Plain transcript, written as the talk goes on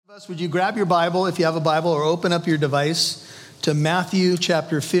Would you grab your Bible, if you have a Bible, or open up your device to Matthew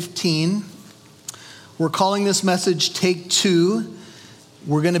chapter 15. We're calling this message Take Two.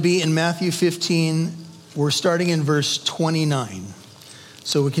 We're going to be in Matthew 15. We're starting in verse 29.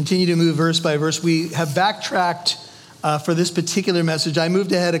 So we continue to move verse by verse. We have backtracked for this particular message. I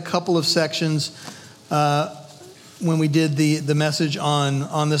moved ahead a couple of sections when we did the message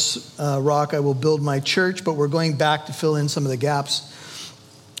on this rock I will build my church, but we're going back to fill in some of the gaps.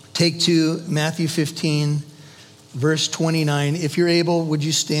 Take two, Matthew 15, verse 29. If you're able, would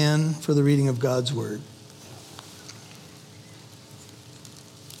you stand for the reading of God's word?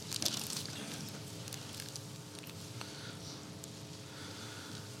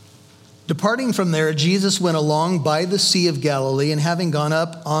 Departing from there, Jesus went along by the Sea of Galilee, and having gone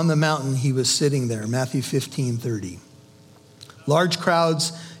up on the mountain, he was sitting there. Matthew 15:30. Large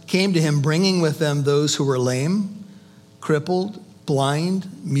crowds came to him, bringing with them those who were lame, crippled, blind,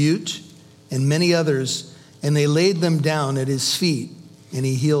 mute, and many others, and they laid them down at his feet, and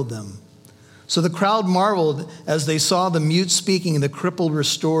he healed them. So the crowd marveled as they saw the mute speaking, and the crippled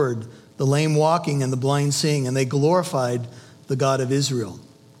restored, the lame walking, and the blind seeing, and they glorified the God of Israel.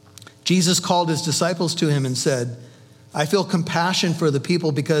 Jesus called his disciples to him and said, I feel compassion for the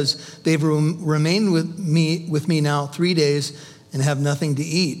people because they've remained with me now 3 days and have nothing to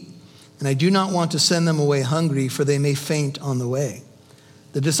eat. And I do not want to send them away hungry, for they may faint on the way.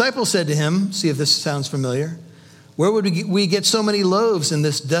 The disciples said to him, see if this sounds familiar, where would we get so many loaves in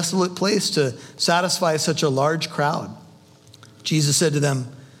this desolate place to satisfy such a large crowd? Jesus said to them,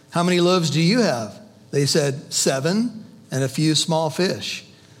 how many loaves do you have? They said, 7, and a few small fish.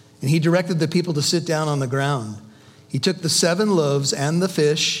 And he directed the people to sit down on the ground. He took the 7 loaves and the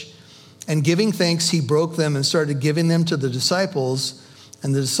fish, and giving thanks, he broke them and started giving them to the disciples,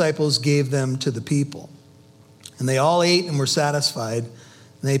 and the disciples gave them to the people. And they all ate and were satisfied.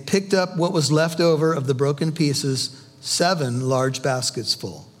 And they picked up what was left over of the broken pieces, 7 large baskets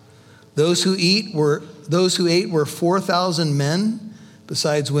full. Those who ate were 4,000 men,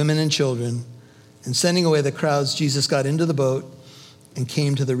 besides women and children. And sending away the crowds, Jesus got into the boat and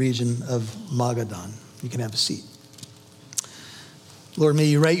came to the region of Magadan. You can have a seat. Lord, may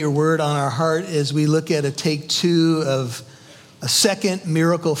you write your word on our heart as we look at a take two of a second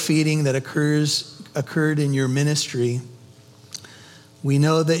miracle feeding that occurred in your ministry. We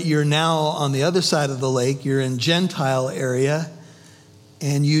know that you're now on the other side of the lake. You're in Gentile area,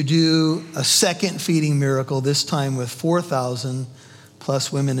 and you do a second feeding miracle, this time with 4,000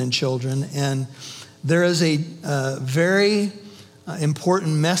 plus women and children. And there is a very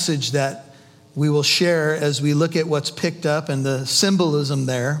important message that we will share as we look at what's picked up and the symbolism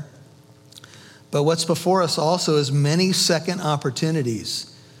there. But what's before us also is many second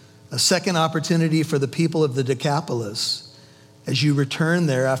opportunities. A second opportunity for the people of the Decapolis as you return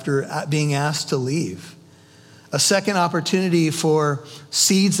there after being asked to leave. A second opportunity for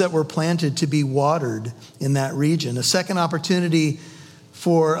seeds that were planted to be watered in that region. A second opportunity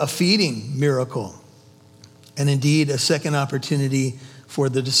for a feeding miracle. And indeed, a second opportunity for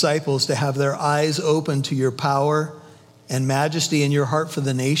the disciples to have their eyes open to your power and majesty and your heart for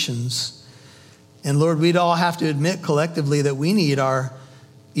the nations. And Lord, we'd all have to admit collectively that we need our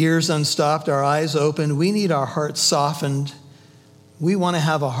ears unstopped, our eyes opened. We need our hearts softened. We want to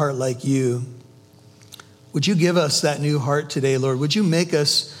have a heart like you. Would you give us that new heart today, Lord? Would you make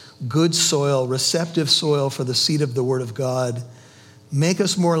us good soil, receptive soil for the seed of the word of God? Make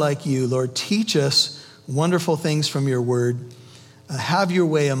us more like you, Lord. Teach us wonderful things from your word. Have your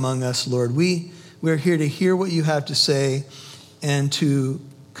way among us, Lord. We're here to hear what you have to say and to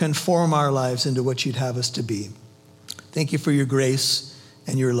conform our lives into what you'd have us to be. Thank you for your grace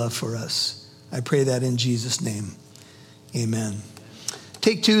and your love for us. I pray that in Jesus' name. Amen.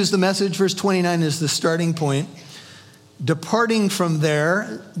 Take two is the message. Verse 29 is the starting point. Departing from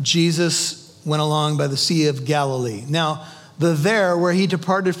there, Jesus went along by the Sea of Galilee. Now, there where he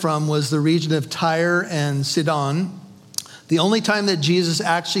departed from was the region of Tyre and Sidon. The only time that Jesus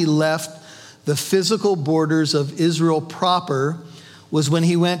actually left the physical borders of Israel proper was when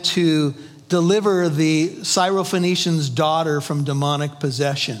he went to deliver the Syrophoenician's daughter from demonic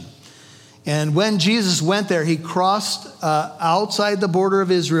possession. And when Jesus went there, he crossed outside the border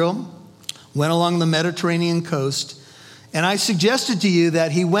of Israel, went along the Mediterranean coast. And I suggested to you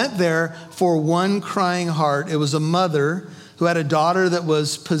that he went there for one crying heart. It was a mother who had a daughter that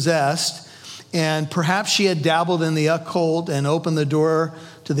was possessed. And perhaps she had dabbled in the occult and opened the door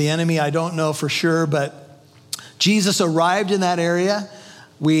to the enemy. I don't know for sure, but Jesus arrived in that area.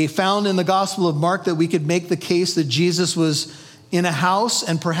 We found in the Gospel of Mark that we could make the case that Jesus was in a house,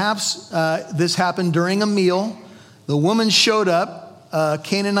 and perhaps this happened during a meal. The woman showed up a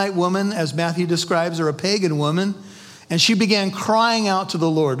Canaanite woman, as Matthew describes, or a pagan woman. And she began crying out to the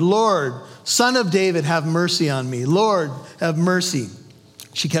Lord, "Lord, Son of David, have mercy on me. Lord, have mercy."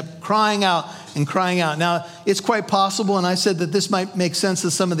 She kept crying out and crying out. Now, it's quite possible, and I said that this might make sense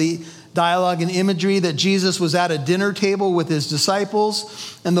of some of the dialogue and imagery, that Jesus was at a dinner table with his disciples,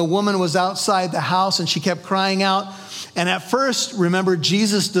 and the woman was outside the house, and she kept crying out. And at first, remember,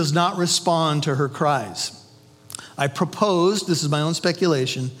 Jesus does not respond to her cries. I proposed, this is my own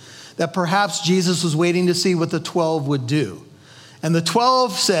speculation, that perhaps Jesus was waiting to see what the 12 would do. And the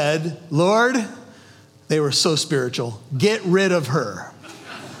 12 said, "Lord," they were so spiritual, "get rid of her."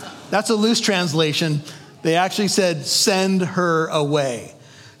 That's a loose translation. They actually said, "Send her away.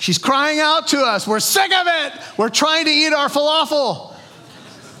 She's crying out to us. We're sick of it. We're trying to eat our falafel."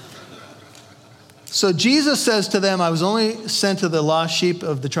 So Jesus says to them, "I was only sent to the lost sheep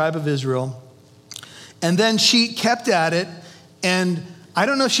of the tribe of Israel." And then she kept at it. And I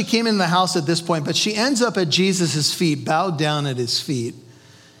don't know if she came in the house at this point, but she ends up at Jesus' feet, bowed down at his feet.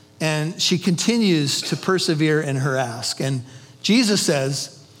 And she continues to persevere in her ask. And Jesus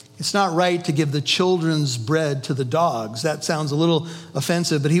says, "It's not right to give the children's bread to the dogs." That sounds a little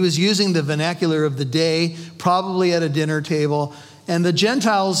offensive, but he was using the vernacular of the day, probably at a dinner table. And the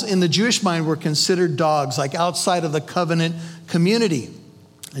Gentiles in the Jewish mind were considered dogs, like outside of the covenant community.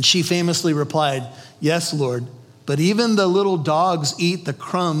 And she famously replied, "Yes, Lord, but even the little dogs eat the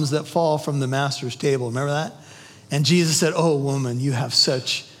crumbs that fall from the master's table." Remember that? And Jesus said, "Oh, woman, you have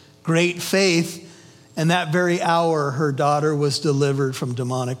such great faith." And that very hour, her daughter was delivered from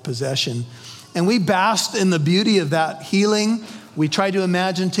demonic possession. And we basked in the beauty of that healing. We tried to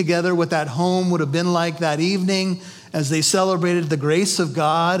imagine together what that home would have been like that evening as they celebrated the grace of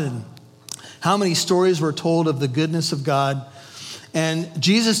God, and how many stories were told of the goodness of God. And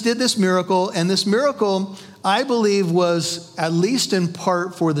Jesus did this miracle, and this miracle, I believe, was at least in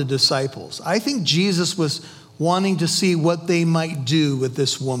part for the disciples. I think Jesus was wanting to see what they might do with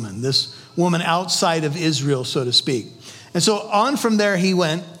this woman outside of Israel, so to speak. And so on from there he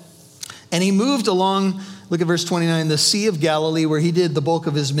went, and he moved along, look at verse 29, the Sea of Galilee, where he did the bulk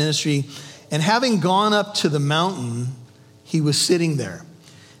of his ministry. And having gone up to the mountain, he was sitting there.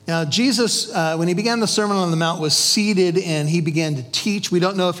 Now, Jesus, when he began the Sermon on the Mount, was seated and he began to teach. We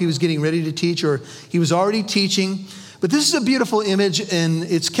don't know if he was getting ready to teach or he was already teaching. But this is a beautiful image, and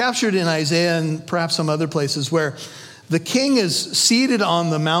it's captured in Isaiah and perhaps some other places, where the king is seated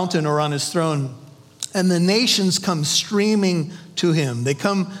on the mountain or on his throne, and the nations come streaming to him. They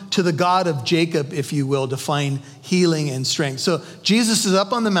come to the God of Jacob, if you will, to find healing and strength. So Jesus is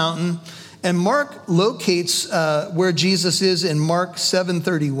up on the mountain. And Mark locates where Jesus is in Mark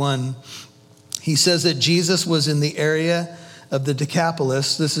 7:31. He says that Jesus was in the area of the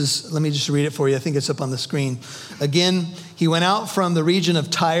Decapolis. Let me just read it for you. I think it's up on the screen. Again, he went out from the region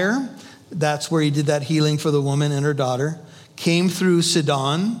of Tyre. That's where he did that healing for the woman and her daughter. Came through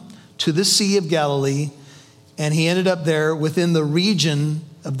Sidon to the Sea of Galilee. And he ended up there within the region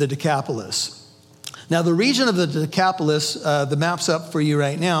of the Decapolis. Now, the region of the Decapolis, the map's up for you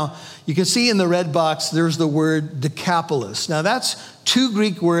right now. You can see in the red box, there's the word Decapolis. Now, that's two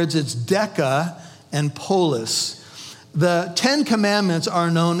Greek words. It's deca and polis. The 10 Commandments are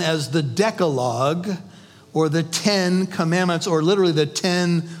known as the Decalogue, or the 10 Commandments, or literally the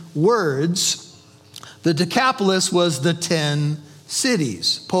 10 words. The Decapolis was the 10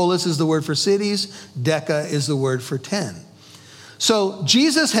 cities. Polis is the word for cities. Deca is the word for 10. So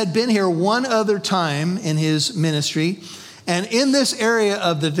Jesus had been here one other time in his ministry. And in this area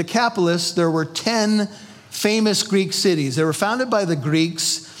of the Decapolis, there were 10 famous Greek cities. They were founded by the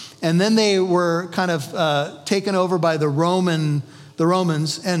Greeks, and then they were kind of taken over by the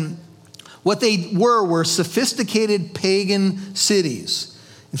Romans. And what they were sophisticated pagan cities.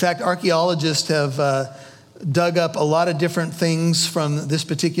 In fact, archaeologists have dug up a lot of different things from this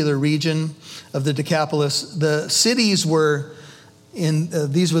particular region of the Decapolis. The cities were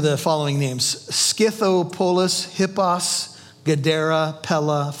these were the following names: Scythopolis, Hippos, Gadara,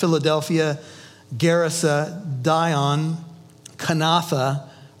 Pella, Philadelphia, Gerasa, Dion, Kanatha,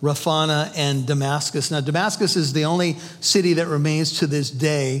 Raphana, and Damascus. Now, Damascus is the only city that remains to this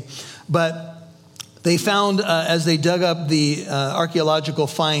day, but they found, as they dug up the archaeological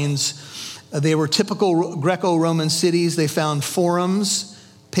finds, they were typical Greco-Roman cities. They found forums,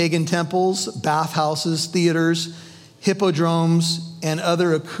 pagan temples, bathhouses, theaters, hippodromes, and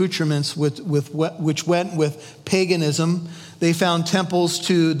other accoutrements which went with paganism. They found temples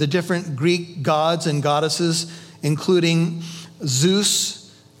to the different Greek gods and goddesses, including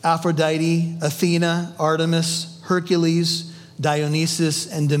Zeus, Aphrodite, Athena, Artemis, Hercules, Dionysus,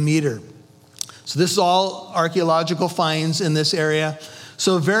 and Demeter. So this is all archaeological finds in this area.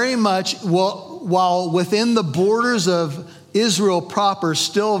 So very much, while within the borders of Israel proper,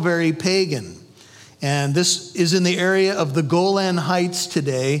 still very pagan. And this is in the area of the Golan Heights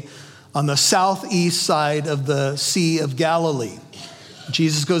today, on the southeast side of the Sea of Galilee.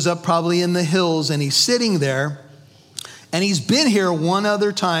 Jesus goes up probably in the hills, and he's sitting there. And he's been here one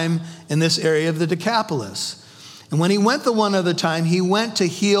other time in this area of the Decapolis. And when he went the one other time, he went to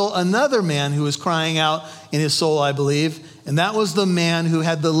heal another man who was crying out in his soul, I believe. And that was the man who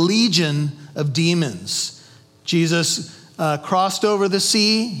had the legion of demons. Jesus crossed over the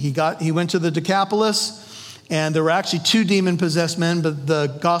sea. He went to the Decapolis. And there were actually 2 demon-possessed men, but the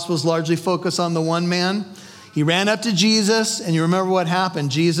Gospels largely focus on the one man. He ran up to Jesus, and you remember what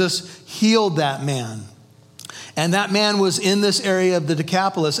happened. Jesus healed that man. And that man was in this area of the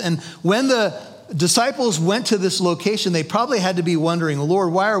Decapolis. And when the disciples went to this location, they probably had to be wondering,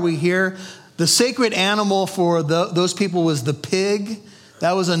 Lord, why are we here? The sacred animal for those people was the pig.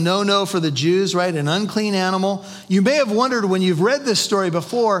 That was a no-no for the Jews, right? An unclean animal. You may have wondered when you've read this story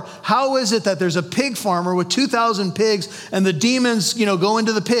before, how is it that there's a pig farmer with 2,000 pigs and the demons, go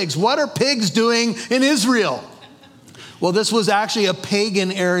into the pigs? What are pigs doing in Israel? Well, this was actually a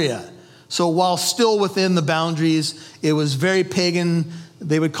pagan area. So while still within the boundaries, it was very pagan.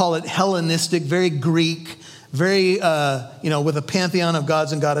 They would call it Hellenistic, very Greek, very, with a pantheon of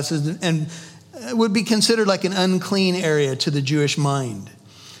gods and goddesses, and it would be considered like an unclean area to the Jewish mind.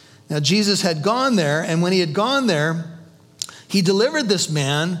 Now, Jesus had gone there, and when he had gone there, he delivered this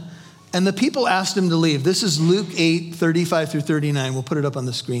man, and the people asked him to leave. This is Luke 8, 35 through 39. We'll put it up on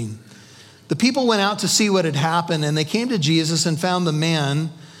the screen. The people went out to see what had happened, and they came to Jesus and found the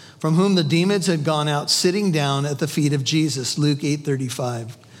man from whom the demons had gone out sitting down at the feet of Jesus, Luke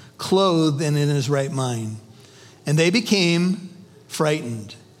 8:35, clothed and in his right mind. And they became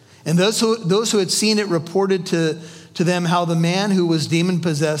frightened. And those who had seen it reported to them how the man who was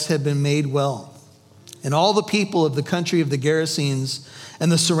demon-possessed had been made well. And all the people of the country of the Gerasenes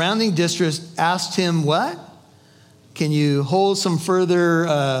and the surrounding districts asked him, what? Can you hold some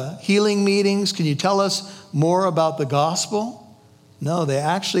further healing meetings? Can you tell us more about the gospel? No, they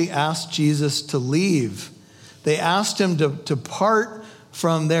actually asked Jesus to leave. They asked him to part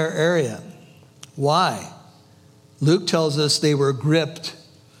from their area. Why? Luke tells us they were gripped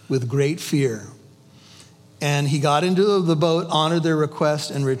with great fear. And he got into the boat, honored their request,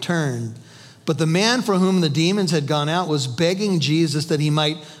 and returned. But the man for whom the demons had gone out was begging Jesus that he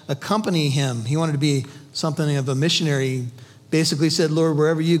might accompany him. He wanted to be something of a missionary. Basically said, Lord,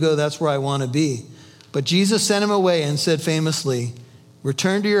 wherever you go, that's where I want to be. But Jesus sent him away and said famously,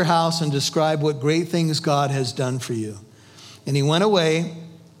 return to your house and describe what great things God has done for you. And he went away,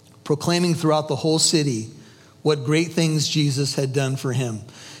 proclaiming throughout the whole city what great things Jesus had done for him.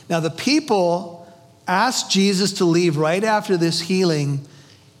 Now, the people asked Jesus to leave right after this healing,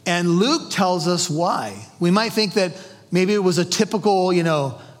 and Luke tells us why. We might think that maybe it was a typical,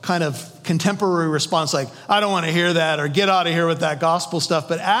 kind of contemporary response, like, I don't want to hear that, or get out of here with that gospel stuff.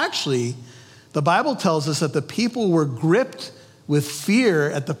 But actually, the Bible tells us that the people were gripped with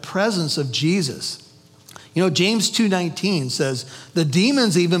fear at the presence of Jesus. James 2:19 says, the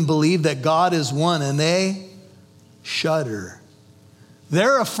demons even believe that God is one, and they shudder.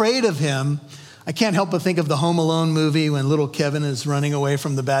 They're afraid of him. I can't help but think of the Home Alone movie when little Kevin is running away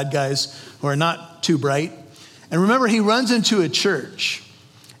from the bad guys who are not too bright. And remember, he runs into a church,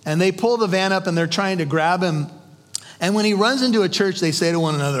 and they pull the van up, and they're trying to grab him. And when he runs into a church, they say to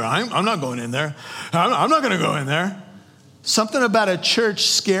one another, I'm not going in there. I'm not going to go in there. Something about a church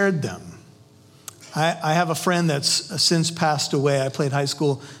scared them. I have a friend that's since passed away. I played high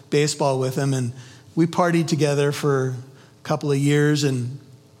school baseball with him, and we partied together for a couple of years, and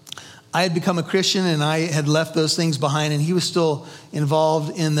I had become a Christian, and I had left those things behind, and he was still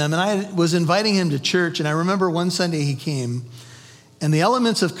involved in them. And I was inviting him to church, and I remember one Sunday he came, and the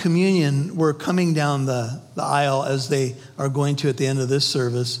elements of communion were coming down the aisle as they are going to at the end of this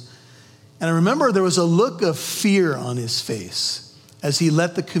service. And I remember there was a look of fear on his face as he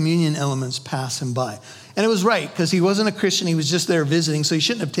let the communion elements pass him by. And it was right, because he wasn't a Christian. He was just there visiting, so he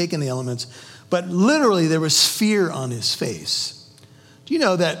shouldn't have taken the elements. But literally, there was fear on his face. Do you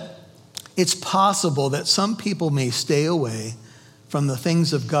know that it's possible that some people may stay away from the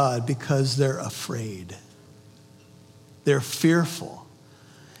things of God because they're afraid? They're fearful.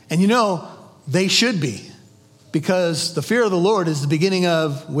 And they should be. Because the fear of the Lord is the beginning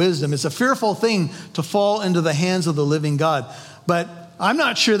of wisdom. It's a fearful thing to fall into the hands of the living God. But I'm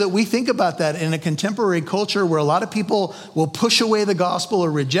not sure that we think about that in a contemporary culture where a lot of people will push away the gospel or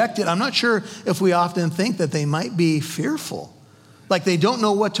reject it. I'm not sure if we often think that they might be fearful like they don't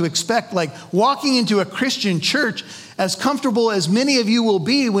know what to expect. Like walking into a Christian church, as comfortable as many of you will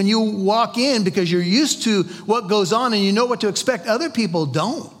be when you walk in because you're used to what goes on and you know what to expect, other people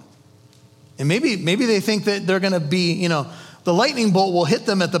don't. And maybe they think that they're going to be, the lightning bolt will hit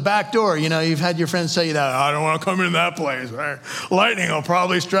them at the back door. You've had your friends tell you that, I don't want to come in that place. Lightning will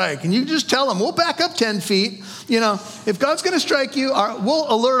probably strike. And you just tell them, we'll back up 10 feet. If God's going to strike you,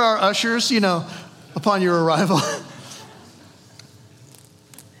 we'll alert our ushers, upon your arrival.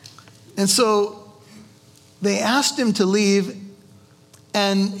 And so they asked him to leave,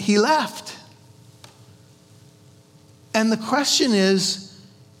 and he left. And the question is,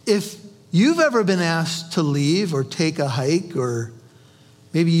 if you've ever been asked to leave or take a hike, or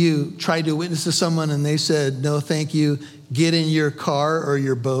maybe you tried to witness to someone and they said, no, thank you, get in your car or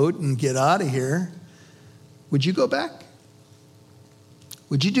your boat and get out of here, would you go back?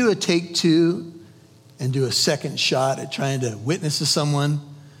 Would you do a take two and do a second shot at trying to witness to someone?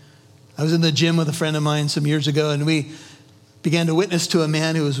 I was in the gym with a friend of mine some years ago, and we began to witness to a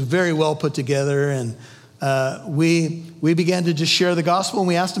man who was very well put together, and we began to just share the gospel, and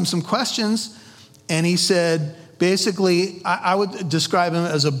we asked him some questions, and he said, basically, I would describe him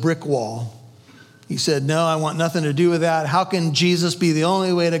as a brick wall. He said, no, I want nothing to do with that. How can Jesus be the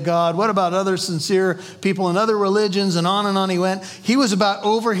only way to God? What about other sincere people in other religions? And on he went. He was about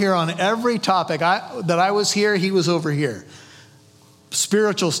over here on every topic that I was here, he was over here.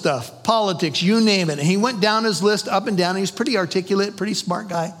 Spiritual stuff, politics, you name it. And he went down his list up and down. He was pretty articulate, pretty smart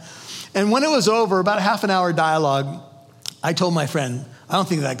guy. And when it was over, about a half an hour dialogue, I told my friend, I don't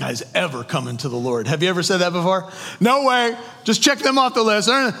think that guy's ever coming to the Lord. Have you ever said that before? No way. Just check them off the list.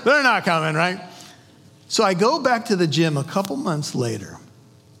 They're not coming, right? So I go back to the gym a couple months later,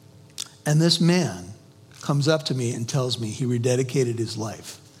 and this man comes up to me and tells me he rededicated his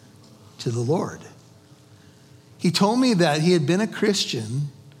life to the Lord. He told me that he had been a Christian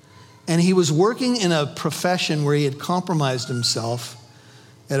and he was working in a profession where he had compromised himself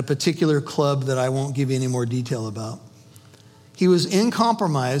at a particular club that I won't give you any more detail about. He was in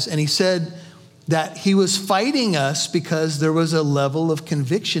compromise, and he said that he was fighting us because there was a level of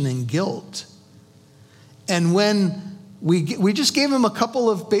conviction and guilt. And when we just gave him a couple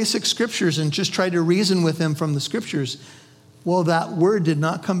of basic scriptures and just tried to reason with him from the scriptures, well, that word did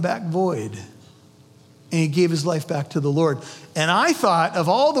not come back void. And he gave his life back to the Lord. And I thought, of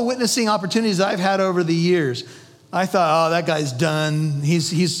all the witnessing opportunities I've had over the years, I thought, oh, that guy's done.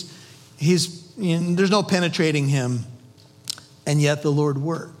 He's there's no penetrating him. And yet the Lord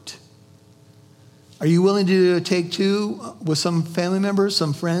worked. Are you willing to take two with some family members,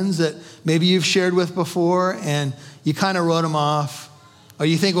 some friends that maybe you've shared with before and you kind of wrote them off? Or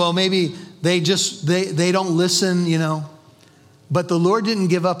you think, well, maybe they don't listen, But the Lord didn't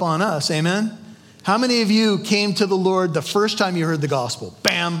give up on us, amen? How many of you came to the Lord the first time you heard the gospel?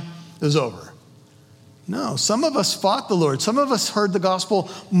 Bam, it was over. No, some of us fought the Lord. Some of us heard the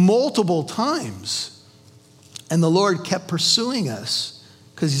gospel multiple times. And the Lord kept pursuing us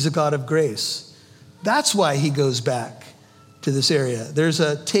because he's a God of grace. That's why he goes back to this area. There's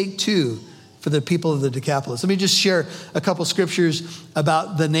a take two for the people of the Decapolis. Let me just share a couple scriptures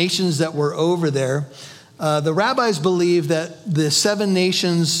about the nations that were over there. The rabbis believe that the 7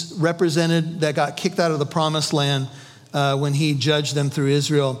 nations represented that got kicked out of the promised land when he judged them through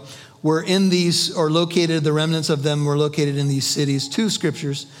Israel were in these, or located, the remnants of them were located in these cities. 2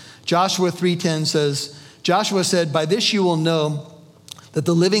 scriptures. Joshua 3:10 says, Joshua said, by this you will know that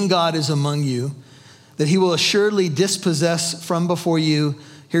the living God is among you, that he will assuredly dispossess from before you,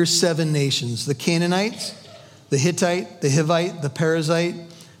 here's 7 nations, the Canaanites, the Hittite, the Hivite, the Perizzite,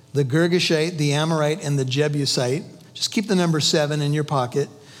 the Girgashite, the Amorite, and the Jebusite. Just keep the number 7 in your pocket.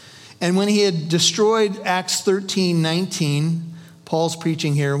 And when he had destroyed, Acts 13:19, Paul's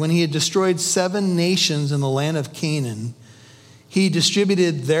preaching here, when he had destroyed 7 nations in the land of Canaan, he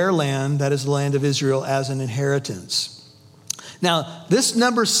distributed their land, that is the land of Israel, as an inheritance. Now, this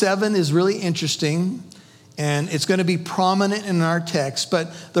number 7 is really interesting, and it's going to be prominent in our text,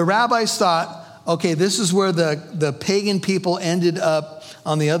 but the rabbis thought, okay, this is where the pagan people ended up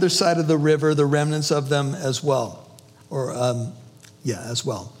on the other side of the river, the remnants of them as well. As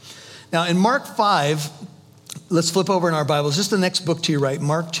well. Now, in Mark 5, let's flip over in our Bibles, just the next book to your right,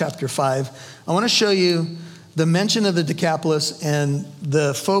 Mark chapter 5. I want to show you the mention of the Decapolis and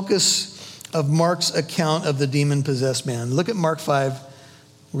the focus of Mark's account of the demon-possessed man. Look at Mark 5.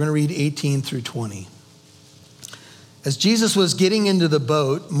 We're going to read 18 through 20. As Jesus was getting into the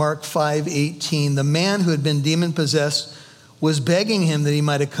boat, Mark 5:18, the man who had been demon-possessed was begging him that he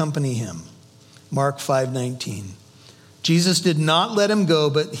might accompany him. Mark 5:19. Jesus did not let him go,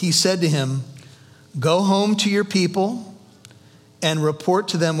 but he said to him, go home to your people and report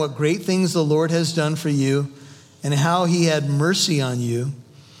to them what great things the Lord has done for you and how he had mercy on you.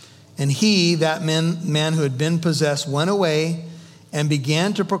 And he, that man who had been possessed, went away and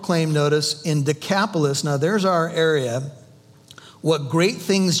began to proclaim, notice, in Decapolis, now there's our area, what great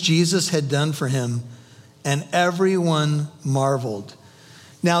things Jesus had done for him, and everyone marveled.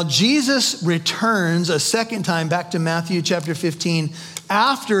 Now Jesus returns a second time back to Matthew chapter 15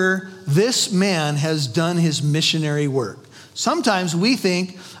 after this man has done his missionary work. Sometimes we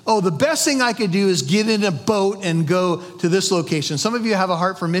think, oh, the best thing I could do is get in a boat and go to this location. Some of you have a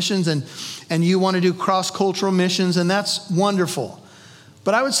heart for missions and you want to do cross-cultural missions, and that's wonderful.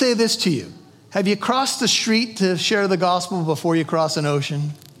 But I would say this to you. Have you crossed the street to share the gospel before you cross an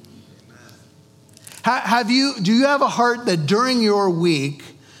ocean? Do you have a heart that during your week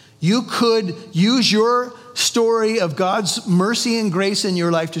you could use your story of God's mercy and grace in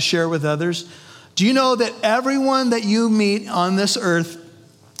your life to share with others? Do you know that everyone that you meet on this earth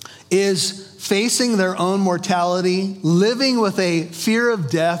is facing their own mortality, living with a fear of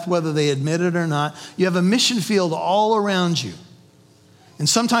death, whether they admit it or not? You have a mission field all around you. And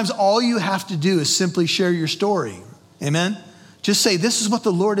sometimes all you have to do is simply share your story. Amen? Just say, this is what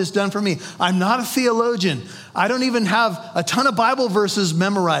the Lord has done for me. I'm not a theologian. I don't even have a ton of Bible verses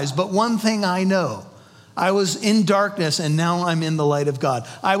memorized, but one thing I know. I was in darkness and now I'm in the light of God.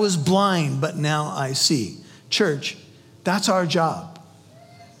 I was blind, but now I see. Church, that's our job.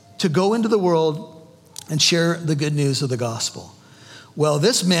 To go into the world and share the good news of the gospel. Well,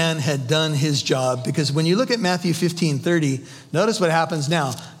 this man had done his job, because when you look at Matthew 15:30, notice what happens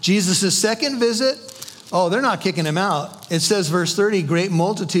now. Jesus' second visit, oh, they're not kicking him out. It says, verse 30, great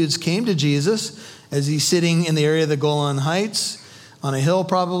multitudes came to Jesus as he's sitting in the area of the Golan Heights, on a hill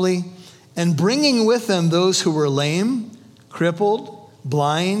probably, and bringing with them those who were lame, crippled,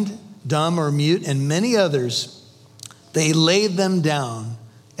 blind, dumb, or mute, and many others. They laid them down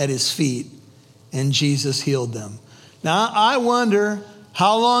at his feet, and Jesus healed them. Now, I wonder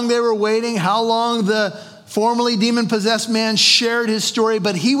how long they were waiting, how long the formerly demon-possessed man shared his story,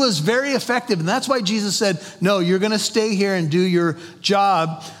 but he was very effective. And that's why Jesus said, no, you're going to stay here and do your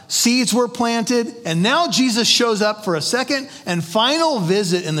job. Seeds were planted, and now Jesus shows up for a second and final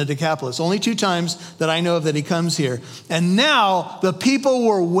visit in the Decapolis. Only 2 times that I know of that he comes here. And now the people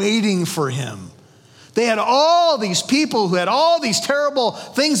were waiting for him. They had all these people who had all these terrible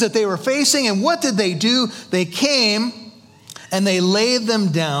things that they were facing. And what did they do? They came and they laid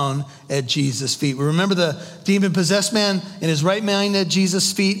them down at Jesus' feet. We remember the demon-possessed man in his right mind at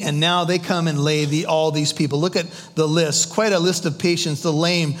Jesus' feet, and now they come and lay all these people. Look at the list, quite a list of patients, the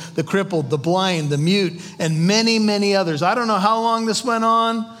lame, the crippled, the blind, the mute, and many, many others. I don't know how long this went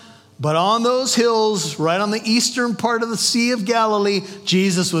on, but on those hills, right on the eastern part of the Sea of Galilee,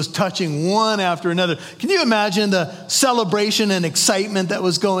 Jesus was touching one after another. Can you imagine the celebration and excitement that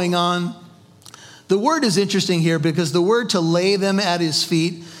was going on? The word is interesting here because the word to lay them at his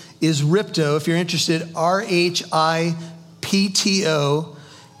feet is ripto. If you're interested, R-H-I-P-T-O.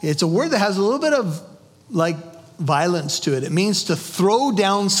 It's a word that has a little bit of like violence to it. It means to throw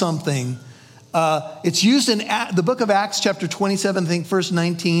down something. It's used in the book of Acts chapter 27, I think verse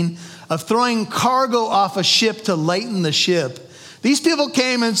 19, of throwing cargo off a ship to lighten the ship. These people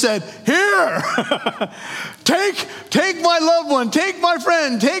came and said, here, take my loved one, take my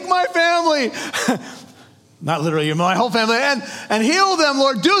friend, take my family. Not literally, my whole family, and heal them,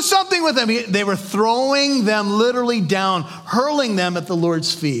 Lord. Do something with them. They were throwing them literally down, hurling them at the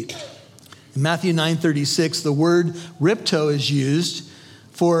Lord's feet. In Matthew 9:36, the word ripto is used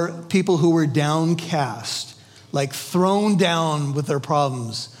for people who were downcast, like thrown down with their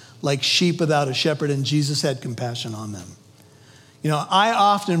problems, like sheep without a shepherd, and Jesus had compassion on them. You know, I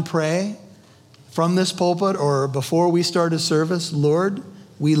often pray from this pulpit or before we start a service, Lord,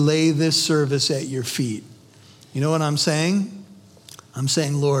 we lay this service at your feet. You know what I'm saying? I'm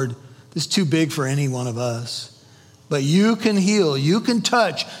saying, Lord, this is too big for any one of us. But you can heal, you can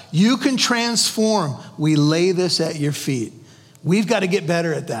touch, you can transform. We lay this at your feet. We've got to get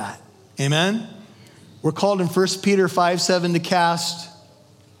better at that. Amen? We're called in 1 Peter 5:7 to cast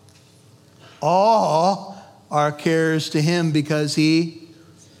all our cares to him because he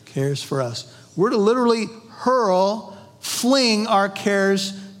cares for us. We're to literally fling our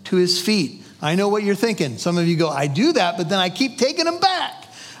cares to his feet. I know what you're thinking. Some of you go, I do that, but then I keep taking them back.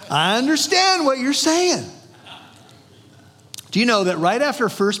 I understand what you're saying. Do you know that right after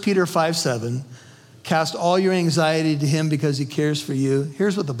 1 Peter 5:7, cast all your anxiety to him because he cares for you.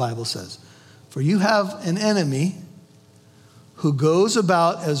 Here's what the Bible says. For you have an enemy who goes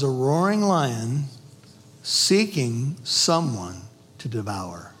about as a roaring lion seeking someone to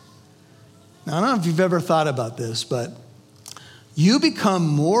devour. Now, I don't know if you've ever thought about this, but You become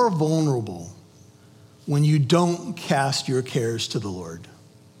more vulnerable when you don't cast your cares to the Lord.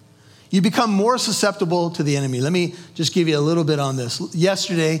 You become more susceptible to the enemy. Let me just give you a little bit on this.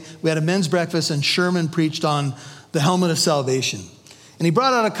 Yesterday, we had a men's breakfast and Sherman preached on the helmet of salvation. And he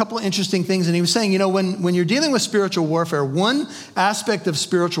brought out a couple of interesting things. And he was saying, when you're dealing with spiritual warfare, one aspect of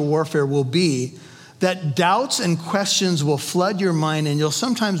spiritual warfare will be that doubts and questions will flood your mind, and you'll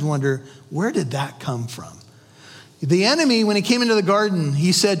sometimes wonder, where did that come from? The enemy, when he came into the garden,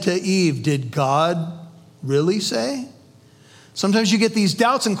 he said to Eve, did God really say? Sometimes you get these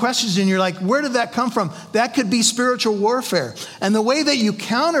doubts and questions and you're like, where did that come from? That could be spiritual warfare. And the way that you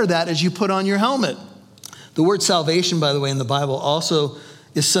counter that is you put on your helmet. The word salvation, by the way, in the Bible also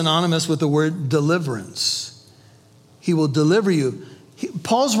is synonymous with the word deliverance. He will deliver you.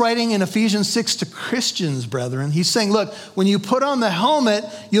 Paul's writing in Ephesians 6 to Christians, brethren. He's saying, look, when you put on the helmet,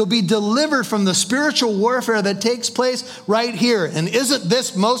 you'll be delivered from the spiritual warfare that takes place right here. And isn't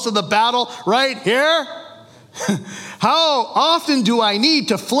this most of the battle right here? How often do I need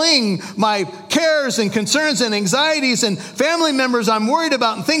to fling my cares and concerns and anxieties and family members I'm worried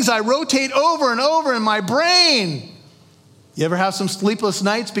about and things I rotate over and over in my brain? You ever have some sleepless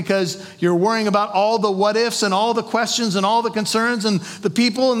nights because you're worrying about all the what ifs and all the questions and all the concerns and the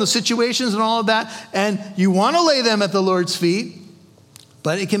people and the situations and all of that, and you want to lay them at the Lord's feet,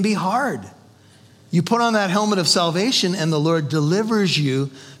 but it can be hard. You put on that helmet of salvation and the Lord delivers you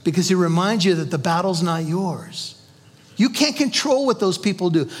because he reminds you that the battle's not yours. You can't control what those people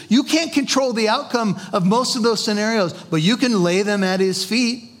do. You can't control the outcome of most of those scenarios, but you can lay them at his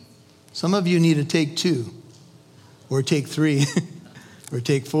feet. Some of you need to take 2. Or take 3, or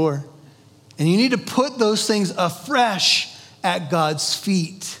take 4. And you need to put those things afresh at God's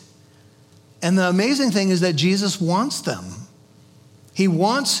feet. And the amazing thing is that Jesus wants them. He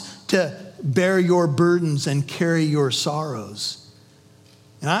wants to bear your burdens and carry your sorrows.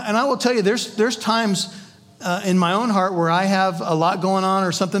 And I will tell you, there's times in my own heart where I have a lot going on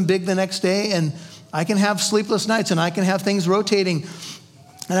or something big the next day, and I can have sleepless nights and I can have things rotating.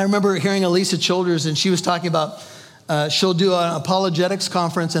 And I remember hearing Elisa Childers, and she was talking about she'll do an apologetics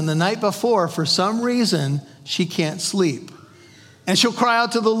conference, and the night before, for some reason, she can't sleep. And she'll cry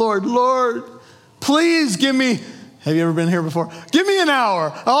out to the Lord, Lord, please give me, have you ever been here before? Give me an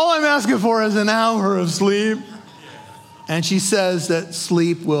hour. All I'm asking for is an hour of sleep. And she says that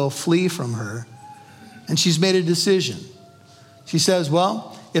sleep will flee from her. And she's made a decision. She says,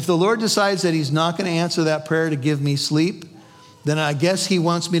 well, if the Lord decides that he's not going to answer that prayer to give me sleep, then I guess he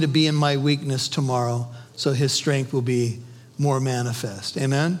wants me to be in my weakness tomorrow, so his strength will be more manifest.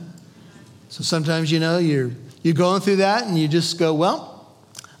 Amen? So sometimes, you're going through that and you just go, well,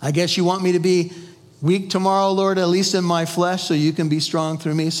 I guess you want me to be weak tomorrow, Lord, at least in my flesh, so you can be strong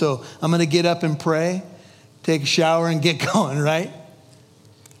through me. So I'm going to get up and pray, take a shower and get going, right?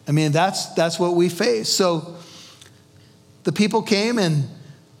 I mean, that's what we face. So the people came, and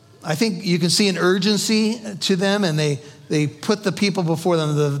I think you can see an urgency to them, and they put the people before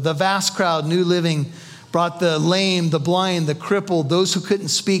them. The vast crowd, New Living, brought the lame, the blind, the crippled, those who couldn't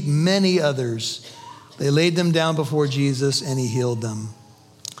speak, many others. They laid them down before Jesus and he healed them.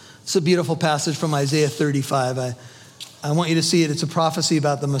 It's a beautiful passage from Isaiah 35. I want you to see it. It's a prophecy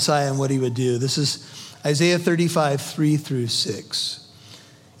about the Messiah and what he would do. This is Isaiah 35, 3-6.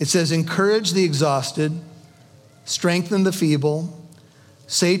 It says, encourage the exhausted, strengthen the feeble,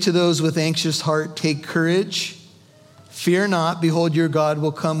 say to those with anxious heart, take courage, fear not, behold, your God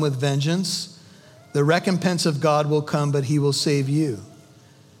will come with vengeance. The recompense of God will come, but he will save you.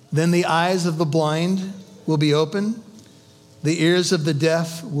 Then the eyes of the blind will be opened. The ears of the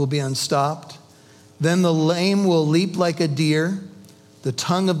deaf will be unstopped. Then the lame will leap like a deer. The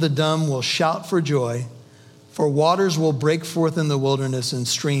tongue of the dumb will shout for joy. For waters will break forth in the wilderness and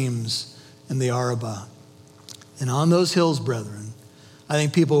streams in the Arabah. And on those hills, brethren, I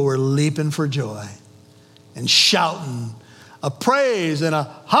think people were leaping for joy and shouting a praise and a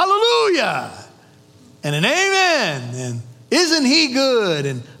hallelujah and an amen, and isn't he good?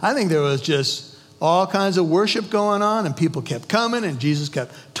 And I think there was just all kinds of worship going on, and people kept coming, and Jesus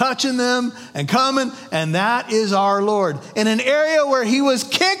kept touching them and coming, and that is our Lord. In an area where he was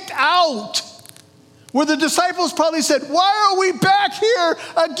kicked out, where the disciples probably said, why are we back here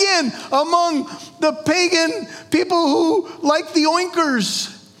again among the pagan people who like the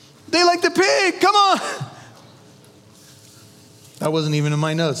oinkers? They like the pig, come on. That wasn't even in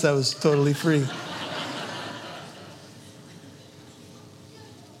my notes, that was totally free.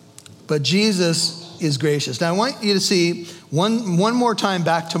 But Jesus is gracious. Now, I want you to see one more time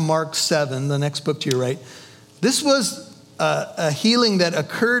back to Mark 7, the next book to your right. This was a healing that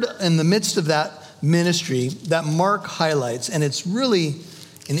occurred in the midst of that ministry that Mark highlights, and it's really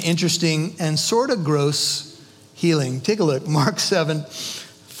an interesting and sort of gross healing. Take a look, Mark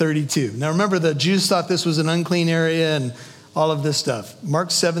 7:32. Now remember, the Jews thought this was an unclean area and all of this stuff. Mark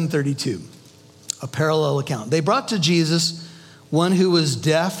 7:32, a parallel account. They brought to Jesus one who was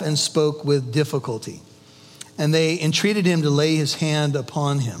deaf and spoke with difficulty, and they entreated him to lay his hand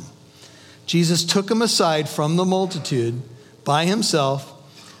upon him. Jesus took him aside from the multitude by himself,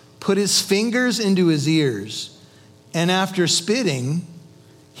 put his fingers into his ears, and after spitting,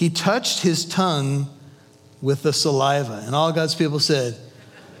 he touched his tongue with the saliva. And all God's people said,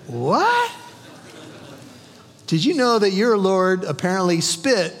 "What?" Did you know that your Lord apparently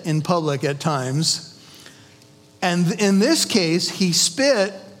spit in public at times? And in this case, he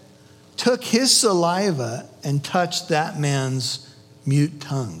spit, took his saliva, and touched that man's mute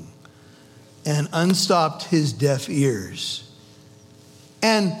tongue and unstopped his deaf ears.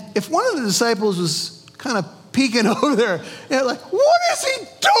 And if one of the disciples was kind of peeking over there, like, what is he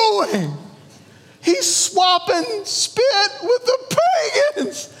doing? He's swapping spit with the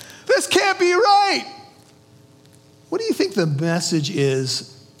pagans. This can't be right. What do you think the message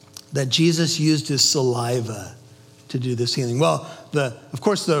is that Jesus used his saliva to do this healing? Well, of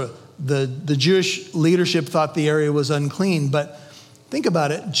course, the Jewish leadership thought the area was unclean, but think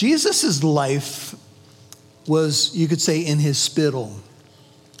about it. Jesus' life was, you could say, in his spittle.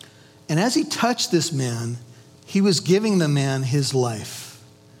 And as he touched this man, he was giving the man his life.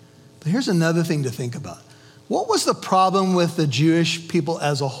 But here's another thing to think about. What was the problem with the Jewish people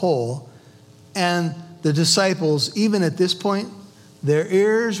as a whole and the disciples, even at this point? Their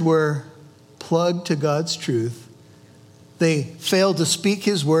ears were plugged to God's truth. They failed to speak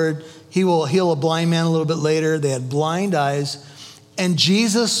his word. He will heal a blind man a little bit later. They had blind eyes. And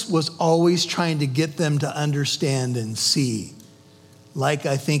Jesus was always trying to get them to understand and see, like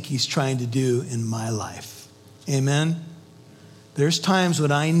I think he's trying to do in my life. Amen? There's times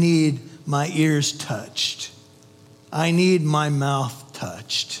when I need my ears touched. I need my mouth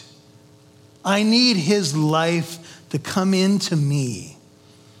touched. I need his life to come into me.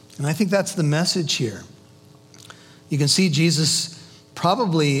 And I think that's the message here. You can see Jesus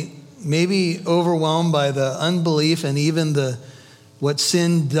probably maybe overwhelmed by the unbelief and even what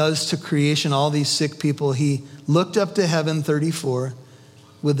sin does to creation, all these sick people. He looked up to heaven, 34,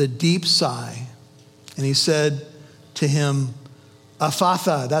 with a deep sigh, and he said to him,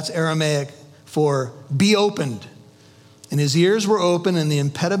 "Aphatha," that's Aramaic for "be opened." And his ears were open, and the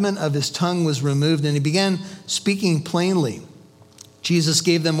impediment of his tongue was removed, and he began speaking plainly. Jesus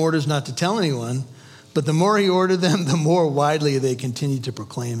gave them orders not to tell anyone, but the more he ordered them, the more widely they continued to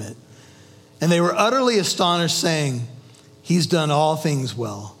proclaim it. And they were utterly astonished, saying, "He's done all things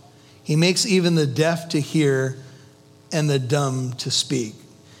well. He makes even the deaf to hear and the dumb to speak."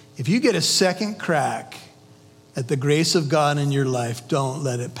 If you get a second crack at the grace of God in your life, don't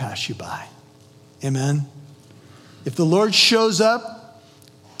let it pass you by. Amen? If the Lord shows up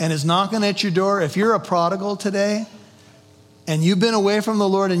and is knocking at your door, if you're a prodigal today and you've been away from the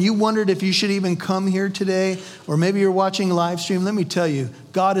Lord and you wondered if you should even come here today, or maybe you're watching live stream, let me tell you,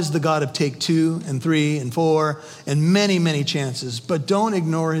 God is the God of take 2 and 3 and 4 and many, many chances. But don't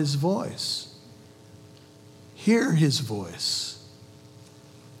ignore his voice. Hear his voice.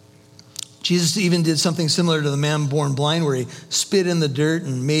 Jesus even did something similar to the man born blind, where he spit in the dirt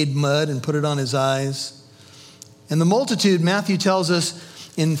and made mud and put it on his eyes. And the multitude, Matthew tells us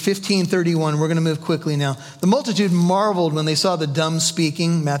in 15:31, we're going to move quickly now. The multitude marveled when they saw the dumb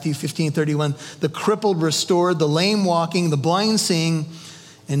speaking, Matthew 15:31, the crippled restored, the lame walking, the blind seeing.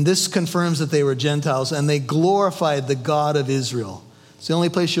 And this confirms that they were Gentiles, and they glorified the God of Israel. It's the only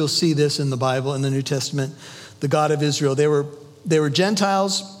place you'll see this in the Bible, in the New Testament, the God of Israel. They were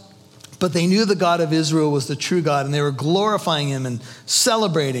Gentiles, but they knew the God of Israel was the true God, and they were glorifying him and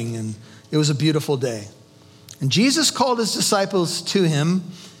celebrating, and it was a beautiful day. And Jesus called his disciples to him,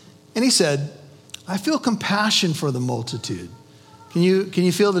 and he said, "I feel compassion for the multitude." Can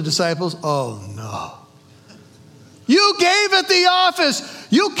you feel the disciples? Oh, no. You gave it the office.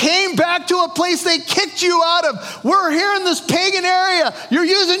 You came back to a place they kicked you out of. We're here in this pagan area. You're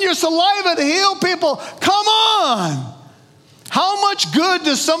using your saliva to heal people. Come on. How much good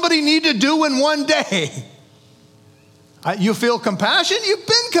does somebody need to do in one day? You feel compassion? You've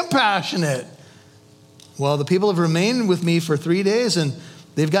been compassionate. Well, the people have remained with me for 3 days, and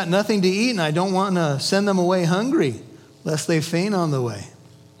they've got nothing to eat, and I don't want to send them away hungry, lest they faint on the way.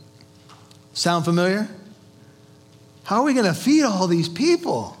 Sound familiar? How are we going to feed all these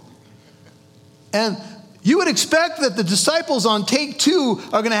people? And you would expect that the disciples on take 2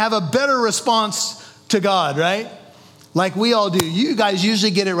 are going to have a better response to God, right? like we all do. You guys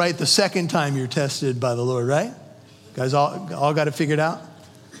usually get it right the second time you're tested by the Lord, right? You guys all got it figured out?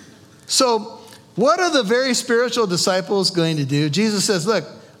 So what are the very spiritual disciples going to do? Jesus says, look,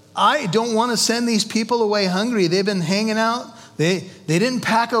 I don't want to send these people away hungry. They've been hanging out. They didn't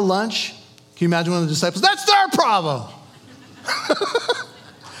pack a lunch. Can you imagine one of the disciples? That's their problem.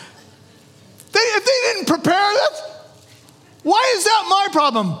 If they didn't prepare that, why is that my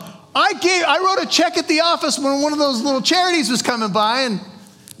problem? I wrote a check at the office when one of those little charities was coming by, and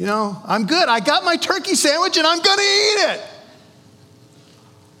I'm good. I got my turkey sandwich and I'm going to eat it.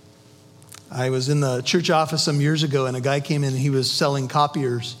 I was in the church office some years ago, and a guy came in and he was selling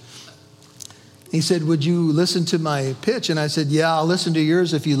copiers. He said, would you listen to my pitch? And I said, yeah, I'll listen to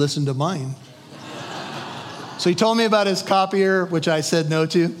yours if you listen to mine. So he told me about his copier, which I said no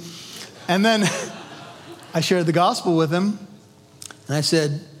to. And then I shared the gospel with him. And I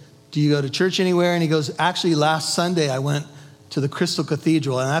said, do you go to church anywhere? And he goes, actually, last Sunday I went to the Crystal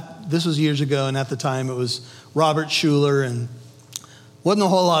Cathedral. And this was years ago, and at the time it was Robert Schuller, and wasn't a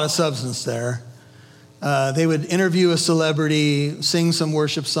whole lot of substance there. They would interview a celebrity, sing some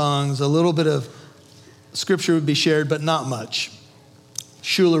worship songs, a little bit of scripture would be shared, but not much.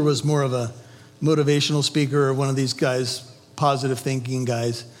 Schuller was more of a motivational speaker, or one of these guys, positive thinking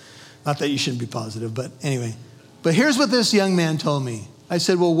guys. Not that you shouldn't be positive, but anyway. But here's what this young man told me. I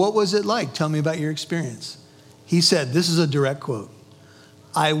said, well, what was it like? Tell me about your experience. He said, this is a direct quote.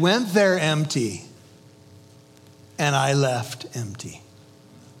 I went there empty, and I left empty.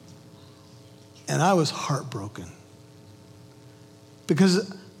 And I was heartbroken.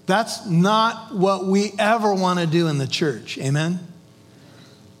 Because that's not what we ever want to do in the church. Amen?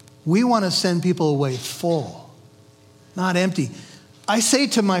 We want to send people away full, not empty. I say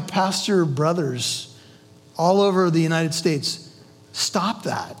to my pastor brothers all over the United States, stop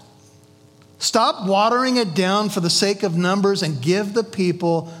that. Stop watering it down for the sake of numbers and give the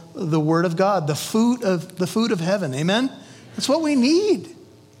people the word of God, the food of heaven. Amen? That's what we need.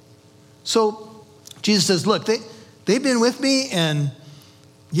 So Jesus says, look, they've been with me, and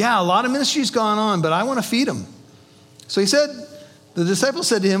yeah, a lot of ministry's gone on, but I want to feed them. So the disciples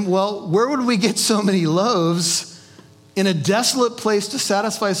said to him, well, where would we get so many loaves in a desolate place to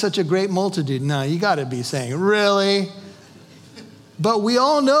satisfy such a great multitude? Now, you got to be saying, really? But we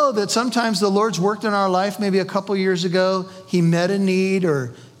all know that sometimes the Lord's worked in our life. Maybe a couple years ago, he met a need,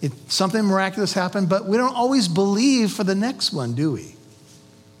 or something miraculous happened, but we don't always believe for the next one, do we?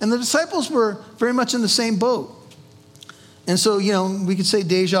 And the disciples were very much in the same boat. And so, we could say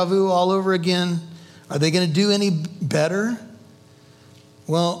deja vu all over again. Are they going to do any better?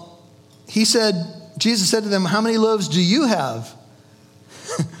 Well, Jesus said to them, how many loaves do you have?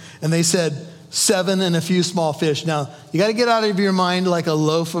 And they said, 7 and a few small fish. Now, you got to get out of your mind like a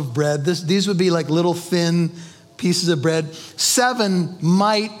loaf of bread. These would be like little thin pieces of bread. 7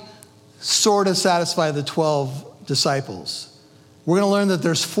 might sort of satisfy the 12 disciples. We're going to learn that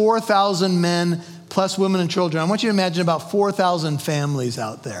there's 4,000 men plus women and children. I want you to imagine about 4,000 families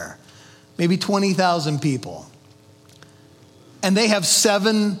out there, maybe 20,000 people. And they have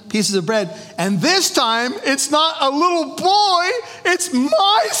 7 pieces of bread. And this time, it's not a little boy, it's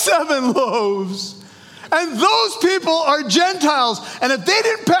my 7 loaves. And those people are Gentiles. And if they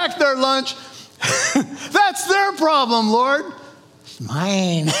didn't pack their lunch, that's their problem, Lord. It's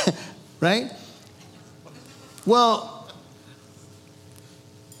mine, right? Well,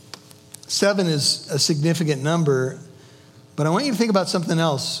 7 is a significant number. But I want you to think about something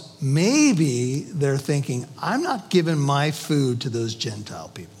else. Maybe they're thinking, I'm not giving my food to those Gentile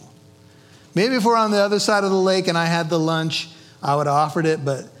people. Maybe if we're on the other side of the lake and I had the lunch, I would have offered it,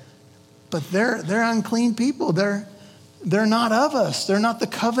 but they're unclean people. They're not of us. They're not the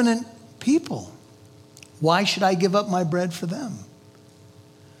covenant people. Why should I give up my bread for them?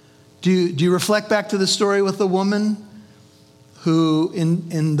 Do you reflect back to the story with the woman who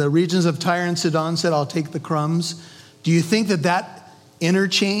in the regions of Tyre and Sidon said, I'll take the crumbs? Do you think that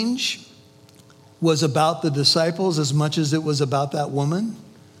interchange was about the disciples as much as it was about that woman?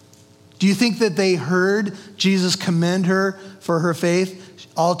 Do you think that they heard Jesus commend her for her faith?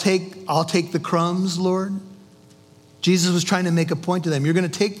 I'll take the crumbs, Lord. Jesus was trying to make a point to them. You're going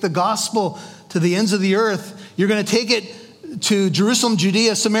to take the gospel to the ends of the earth. You're going to take it to Jerusalem,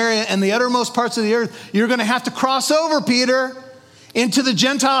 Judea, Samaria, and the uttermost parts of the earth. You're going to have to cross over, Peter, into the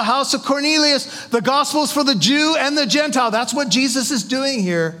Gentile house of Cornelius. The gospel is for the Jew and the Gentile. That's what Jesus is doing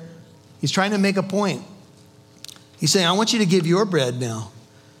here. He's trying to make a point. He's saying, I want you to give your bread now.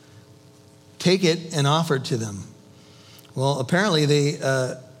 Take it and offer it to them. Well, apparently they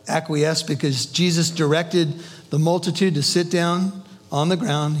acquiesced because Jesus directed the multitude to sit down on the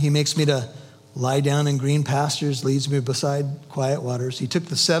ground. He makes me to Lie down in green pastures, leads me beside quiet waters. He took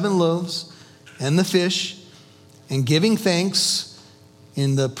the 7 loaves and the fish, and giving thanks,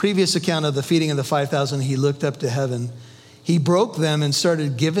 in the previous account of the feeding of the 5,000, he looked up to heaven. He broke them and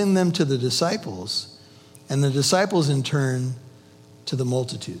started giving them to the disciples, and the disciples in turn to the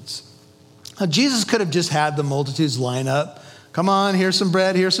multitudes. Now, Jesus could have just had the multitudes line up. Come on, here's some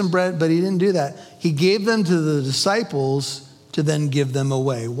bread, but he didn't do that. He gave them to the disciples to then give them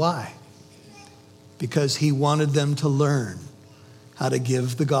away. Why? Because he wanted them to learn how to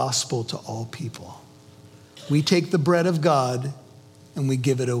give the gospel to all people. We take the bread of God and we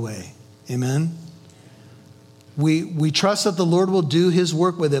give it away. Amen? We trust that the Lord will do his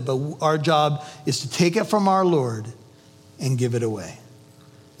work with it, but our job is to take it from our Lord and give it away.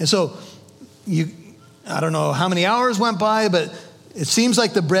 And so, I don't know how many hours went by, but it seems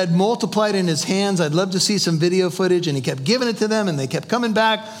like the bread multiplied in his hands. I'd love to see some video footage, and he kept giving it to them, and they kept coming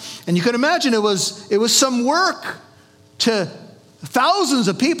back. And you could imagine it was some work to thousands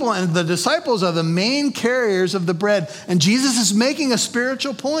of people, and the disciples are the main carriers of the bread. And Jesus is making a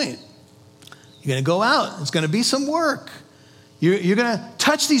spiritual point. You're going to go out. It's going to be some work. You're going to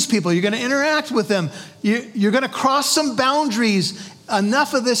touch these people. You're going to interact with them. You're going to cross some boundaries.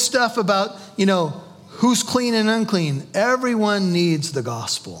 Enough of this stuff about, who's clean and unclean. Everyone needs the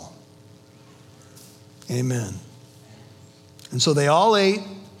gospel. Amen. And so they all ate.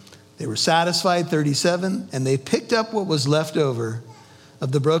 They were satisfied, 37, and they picked up what was left over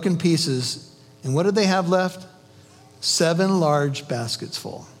of the broken pieces. And what did they have left? 7 large baskets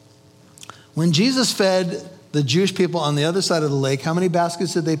full. When Jesus fed the Jewish people on the other side of the lake, how many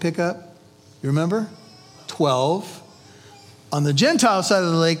baskets did they pick up? You remember? 12. On the Gentile side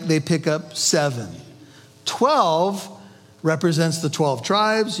of the lake, they pick up 7. 12 represents the 12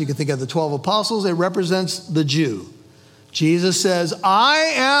 tribes. You can think of the 12 apostles. It represents the Jew. Jesus says, I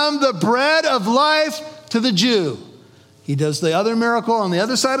am the bread of life to the Jew. He does the other miracle on the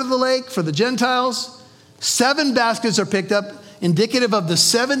other side of the lake for the Gentiles. 7 baskets are picked up, indicative of the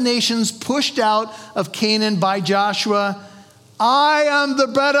 7 nations pushed out of Canaan by Joshua. I am the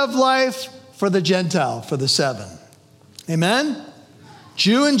bread of life for the Gentile, for the 7. Amen?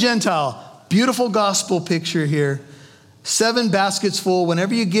 Jew and Gentile. Beautiful gospel picture here. 7 baskets full.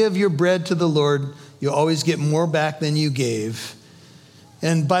 Whenever you give your bread to the Lord, you always get more back than you gave.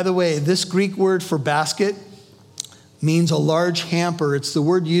 And by the way, this Greek word for basket means a large hamper. It's the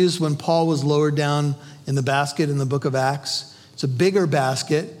word used when Paul was lowered down in the basket in the book of Acts. It's a bigger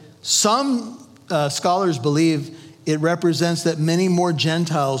basket. Some scholars believe it represents that many more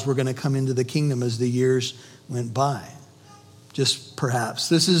Gentiles were going to come into the kingdom as the years went by. Just perhaps.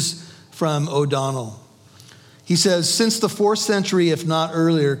 This is from O'Donnell. He says, since the 4th century, if not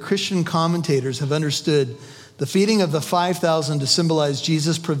earlier, Christian commentators have understood the feeding of the 5,000 to symbolize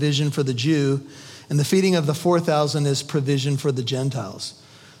Jesus' provision for the Jew, and the feeding of the 4,000 is provision for the Gentiles.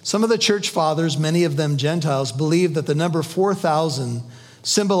 Some of the church fathers, many of them Gentiles, believe that the number 4,000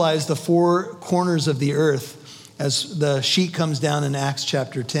 symbolized the 4 corners of the earth as the sheet comes down in Acts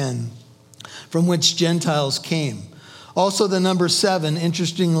chapter 10, from which Gentiles came. Also, the number 7,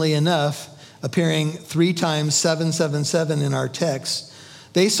 interestingly enough, appearing 3 times, 777 in our text,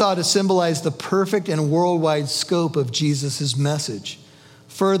 they saw to symbolize the perfect and worldwide scope of Jesus' message.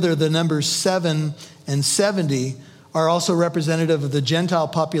 Further, the numbers 7 and 70 are also representative of the Gentile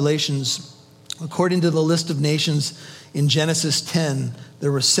populations. According to the list of nations in Genesis 10,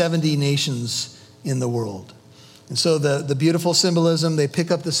 there were 70 nations in the world. And so the beautiful symbolism, they pick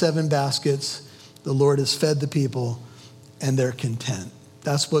up the 7 baskets, the Lord has fed the people, and they're content.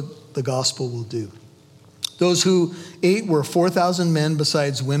 That's what the gospel will do. Those who ate were 4,000 men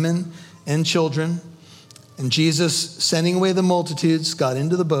besides women and children. And Jesus, sending away the multitudes, got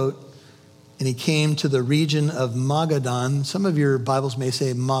into the boat, and he came to the region of Magadan. Some of your Bibles may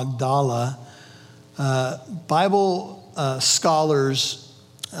say Magdala. Bible scholars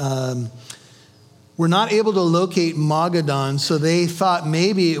were not able to locate Magadan, so they thought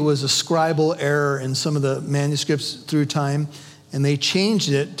maybe it was a scribal error in some of the manuscripts through time, and they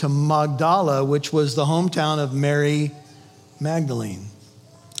changed it to Magdala, which was the hometown of Mary Magdalene.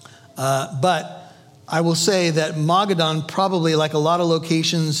 But I will say that Magadan, probably like a lot of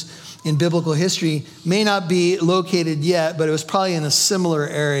locations in biblical history, may not be located yet, but it was probably in a similar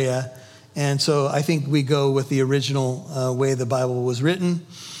area. And so I think we go with the original way the Bible was written.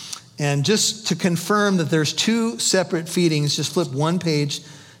 And just to confirm that there's 2 separate feedings, just flip 1 page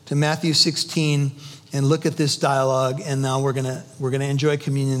to Matthew 16 and look at this dialogue. And now we're gonna enjoy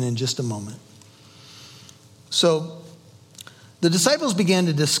communion in just a moment. So the disciples began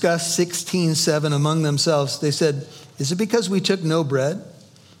to discuss 16:7 among themselves. They said, "Is it because we took no bread?"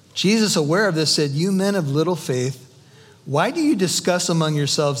 Jesus, aware of this, said, "You men of little faith, why do you discuss among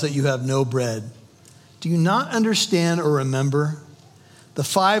yourselves that you have no bread? Do you not understand or remember the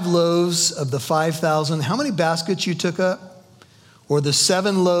 5 loaves of the 5,000, how many baskets you took up? Or the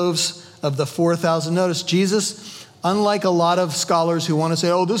 7 loaves of the 4,000? Notice Jesus, unlike a lot of scholars who want to say,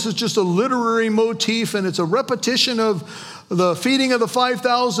 oh, this is just a literary motif and it's a repetition of the feeding of the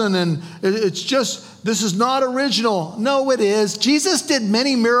 5,000 and it's just, this is not original. No, it is. Jesus did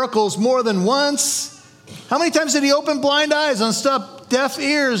many miracles more than once. How many times did he open blind eyes, unstop deaf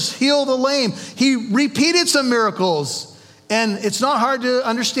ears, heal the lame? He repeated some miracles. And it's not hard to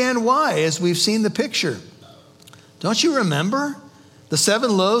understand why, as we've seen the picture. Don't you remember the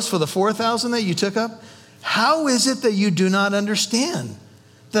 7 loaves for the 4,000 that you took up? How is it that you do not understand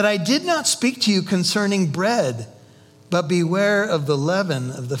that I did not speak to you concerning bread, but beware of the leaven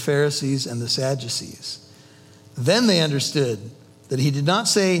of the Pharisees and the Sadducees? Then they understood that he did not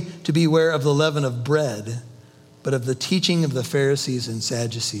say to beware of the leaven of bread, but of the teaching of the Pharisees and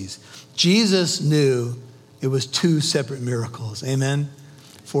Sadducees. Jesus knew it was 2 separate miracles, amen,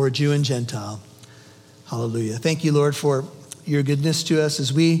 for a Jew and Gentile. Hallelujah. Thank you, Lord, for your goodness to us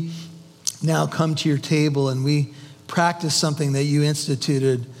as we now come to your table and we practice something that you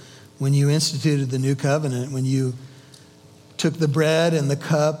instituted when you instituted the new covenant, when you took the bread and the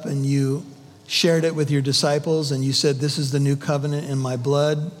cup and you shared it with your disciples and you said, this is the new covenant in my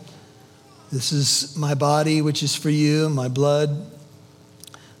blood. This is my body, which is for you, my blood.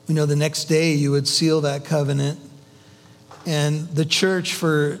 We know the next day you would seal that covenant. And the church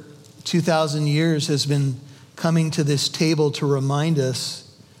for 2,000 years has been coming to this table to remind us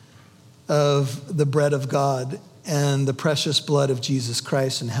of the bread of God and the precious blood of Jesus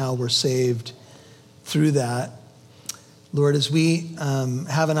Christ and how we're saved through that. Lord, as we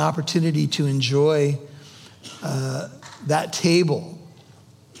have an opportunity to enjoy that table,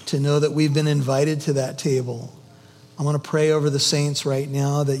 to know that we've been invited to that table, I want to pray over the saints right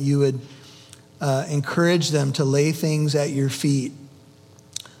now that you would encourage them to lay things at your feet.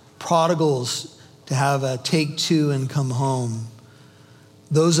 Prodigals to have a take 2 and come home.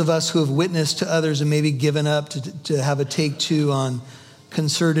 Those of us who have witnessed to others and maybe given up to have a take 2 on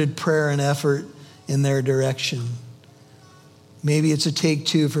concerted prayer and effort in their direction. Maybe it's a take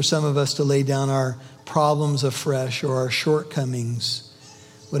 2 for some of us to lay down our problems afresh or our shortcomings.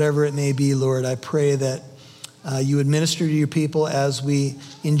 Whatever it may be, Lord, I pray that you would minister to your people as we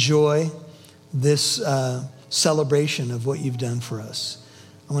enjoy this celebration of what you've done for us.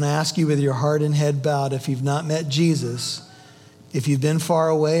 I want to ask you with your heart and head bowed, if you've not met Jesus, if you've been far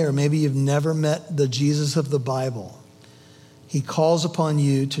away or maybe you've never met the Jesus of the Bible, he calls upon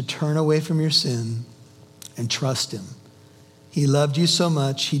you to turn away from your sin and trust him. He loved you so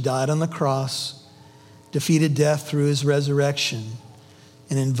much, he died on the cross, defeated death through his resurrection,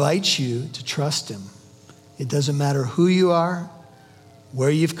 and invites you to trust him. It doesn't matter who you are, where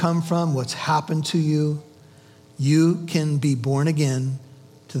you've come from, what's happened to you. You can be born again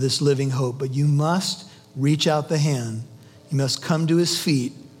to this living hope, but you must reach out the hand. You must come to his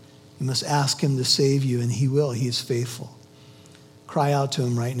feet. You must ask him to save you, and he will. He is faithful. Cry out to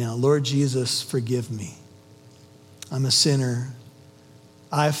him right now. Lord Jesus, forgive me. I'm a sinner.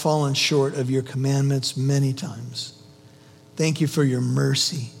 I've fallen short of your commandments many times. Thank you for your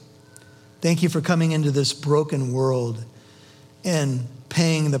mercy. Thank you for coming into this broken world and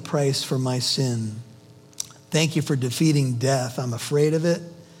paying the price for my sin. Thank you for defeating death. I'm afraid of it,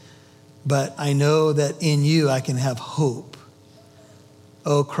 but I know that in you I can have hope.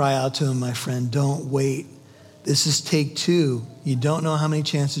 Oh, cry out to him, my friend. Don't wait. This is take 2. You don't know how many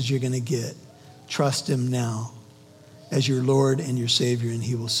chances you're going to get. Trust him now as your Lord and your Savior, and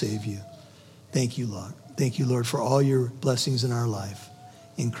he will save you. Thank you, Lord. Thank you, Lord, for all your blessings in our life.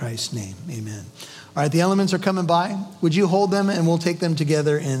 In Christ's name, amen. All right, the elements are coming by. Would you hold them and we'll take them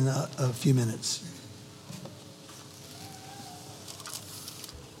together in a few minutes.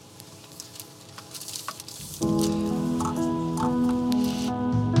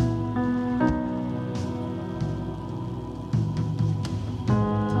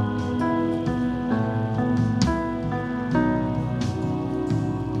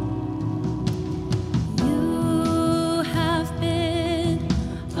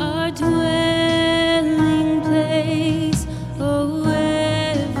 Dwelling place, oh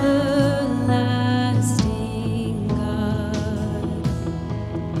everlasting.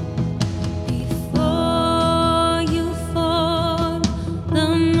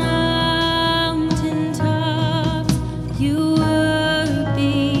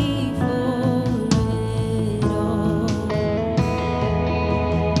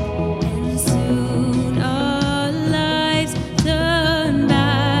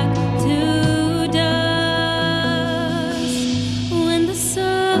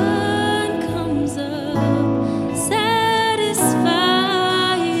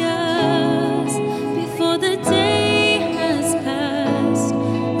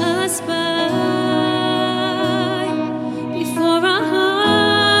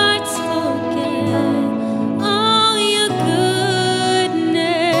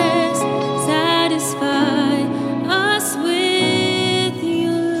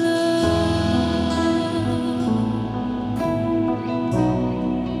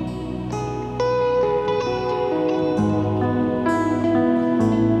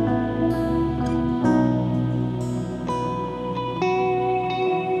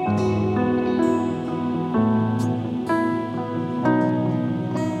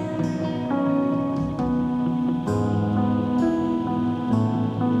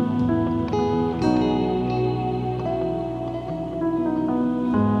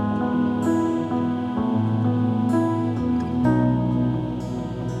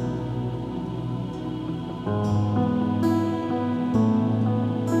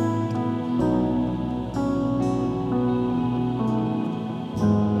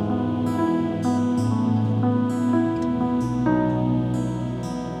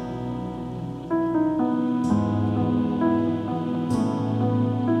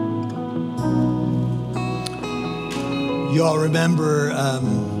 all remember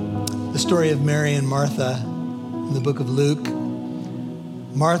the story of Mary and Martha in the book of Luke.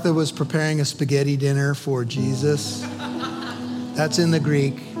 Martha was preparing a spaghetti dinner for Jesus. That's in the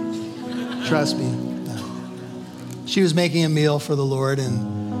Greek. Trust me. She was making a meal for the Lord.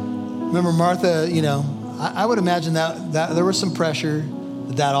 And remember, Martha, I would imagine that there was some pressure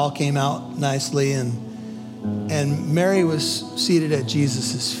that all came out nicely. And Mary was seated at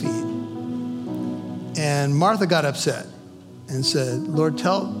Jesus' feet. And Martha got upset and said, Lord,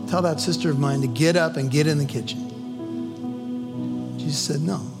 tell that sister of mine to get up and get in the kitchen. Jesus said,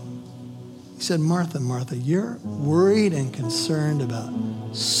 no. He said, Martha, Martha, you're worried and concerned about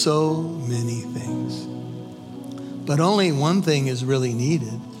so many things. But only one thing is really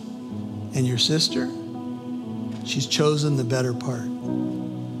needed. And your sister, she's chosen the better part.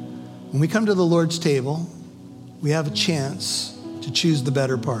 When we come to the Lord's table, we have a chance to choose the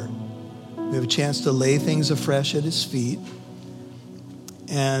better part. We have a chance to lay things afresh at his feet.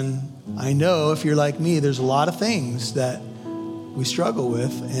 And I know if you're like me, there's a lot of things that we struggle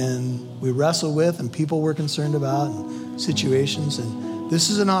with and we wrestle with and people we're concerned about and situations. And this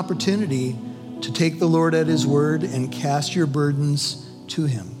is an opportunity to take the Lord at his word and cast your burdens to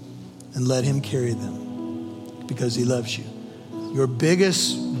him and let him carry them because he loves you. Your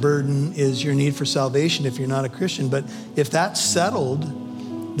biggest burden is your need for salvation if you're not a Christian. But if that's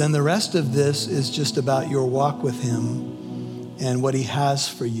settled, then the rest of this is just about your walk with him and what he has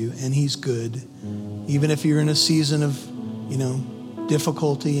for you. And he's good. Even if you're in a season of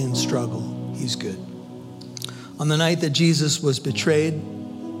difficulty and struggle, he's good. On the night that Jesus was betrayed,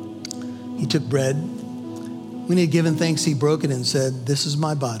 he took bread. When he had given thanks, he broke it and said, this is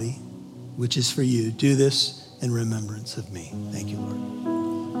my body, which is for you. Do this in remembrance of me. Thank you, Lord.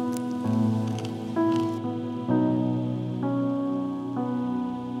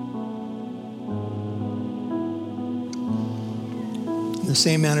 In the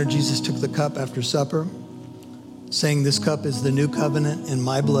same manner, Jesus took the cup after supper, saying, this cup is the new covenant in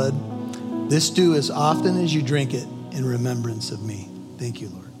my blood. This do as often as you drink it in remembrance of me. Thank you,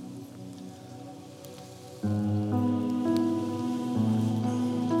 Lord.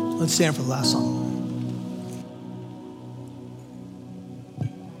 Let's stand for the last song.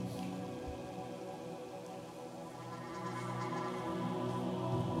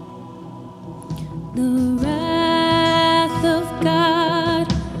 The wrath of God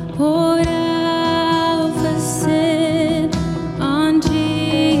poured out for sin on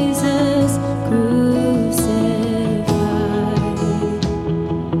Jesus crucified.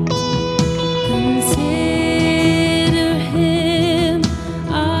 Consider him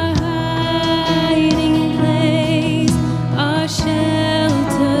our high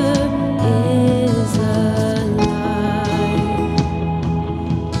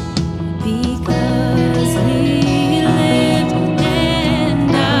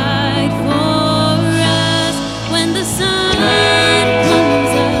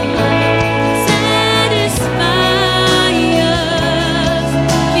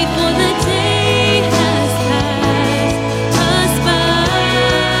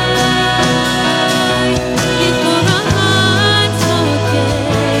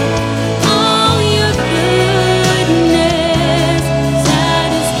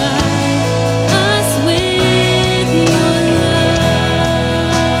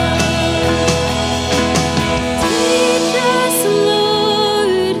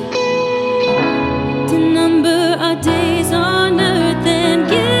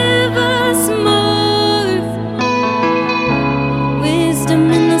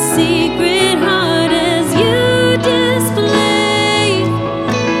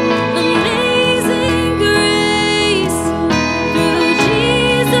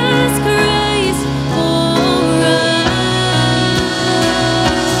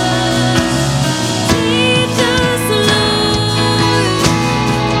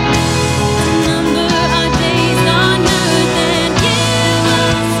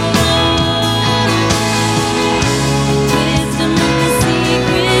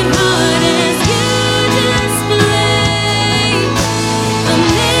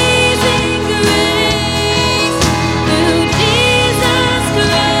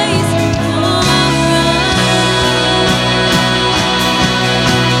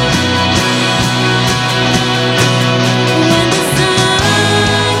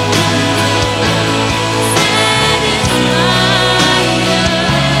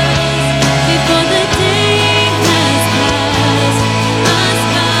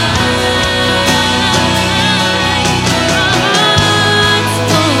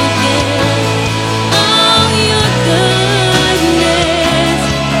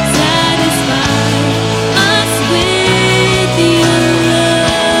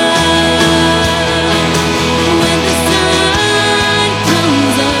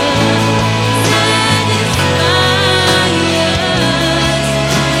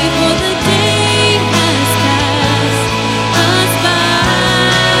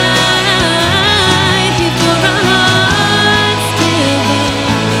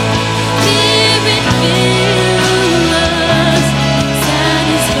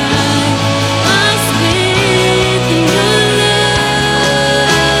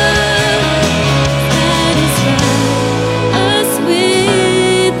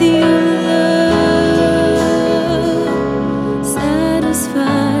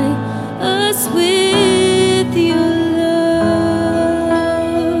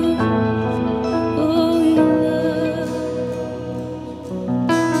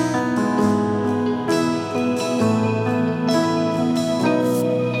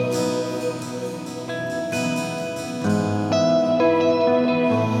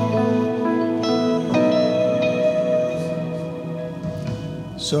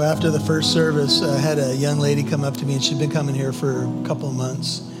So after the first service, I had a young lady come up to me, and she'd been coming here for a couple of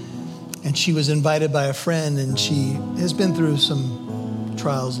months. And she was invited by a friend, and she has been through some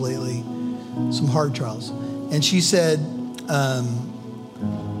trials lately, some hard trials. And she said,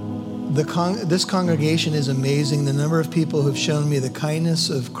 this congregation is amazing. The number of people who've shown me the kindness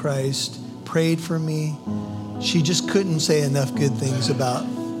of Christ, prayed for me. She just couldn't say enough good things about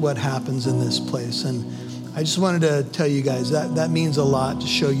what happens in this place. And I just wanted to tell you guys that means a lot to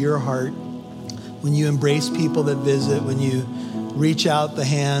show your heart when you embrace people that visit, when you reach out the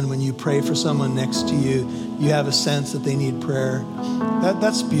hand, when you pray for someone next to you, you have a sense that they need prayer.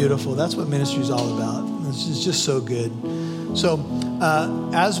 That's beautiful. That's what ministry is all about. It's just so good. So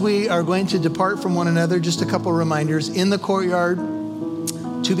as we are going to depart from one another, just a couple reminders. In the courtyard,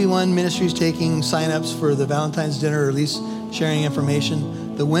 2B1 Ministry is taking signups for the Valentine's dinner, or at least sharing information.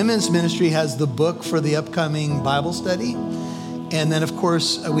 The women's ministry has the book for the upcoming Bible study. And then, of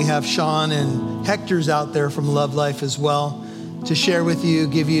course, we have Sean and Hector's out there from Love Life as well to share with you,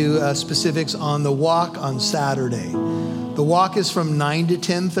 give you specifics on the walk on Saturday. The walk is from 9 to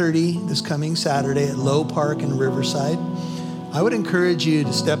 10:30 this coming Saturday at Lowe Park in Riverside. I would encourage you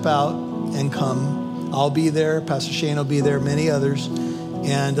to step out and come. I'll be there. Pastor Shane will be there, many others.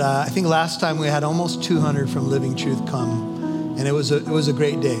 And I think last time we had almost 200 from Living Truth come. And it was a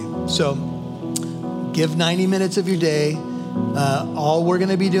great day. So give 90 minutes of your day. All we're going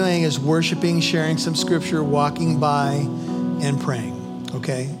to be doing is worshiping, sharing some scripture, walking by, and praying.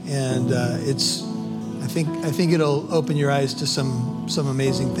 Okay, and I think it'll open your eyes to some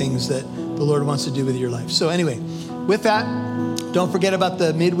amazing things that the Lord wants to do with your life. So anyway, with that, don't forget about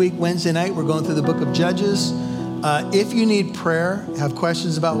the midweek Wednesday night. We're going through the book of Judges. If you need prayer, have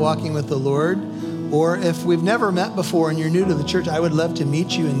questions about walking with the Lord, or if we've never met before and you're new to the church, I would love to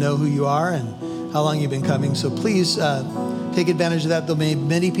meet you and know who you are and how long you've been coming. So please take advantage of that. There'll be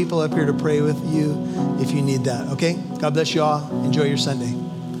many people up here to pray with you if you need that. Okay? God bless you all. Enjoy your Sunday.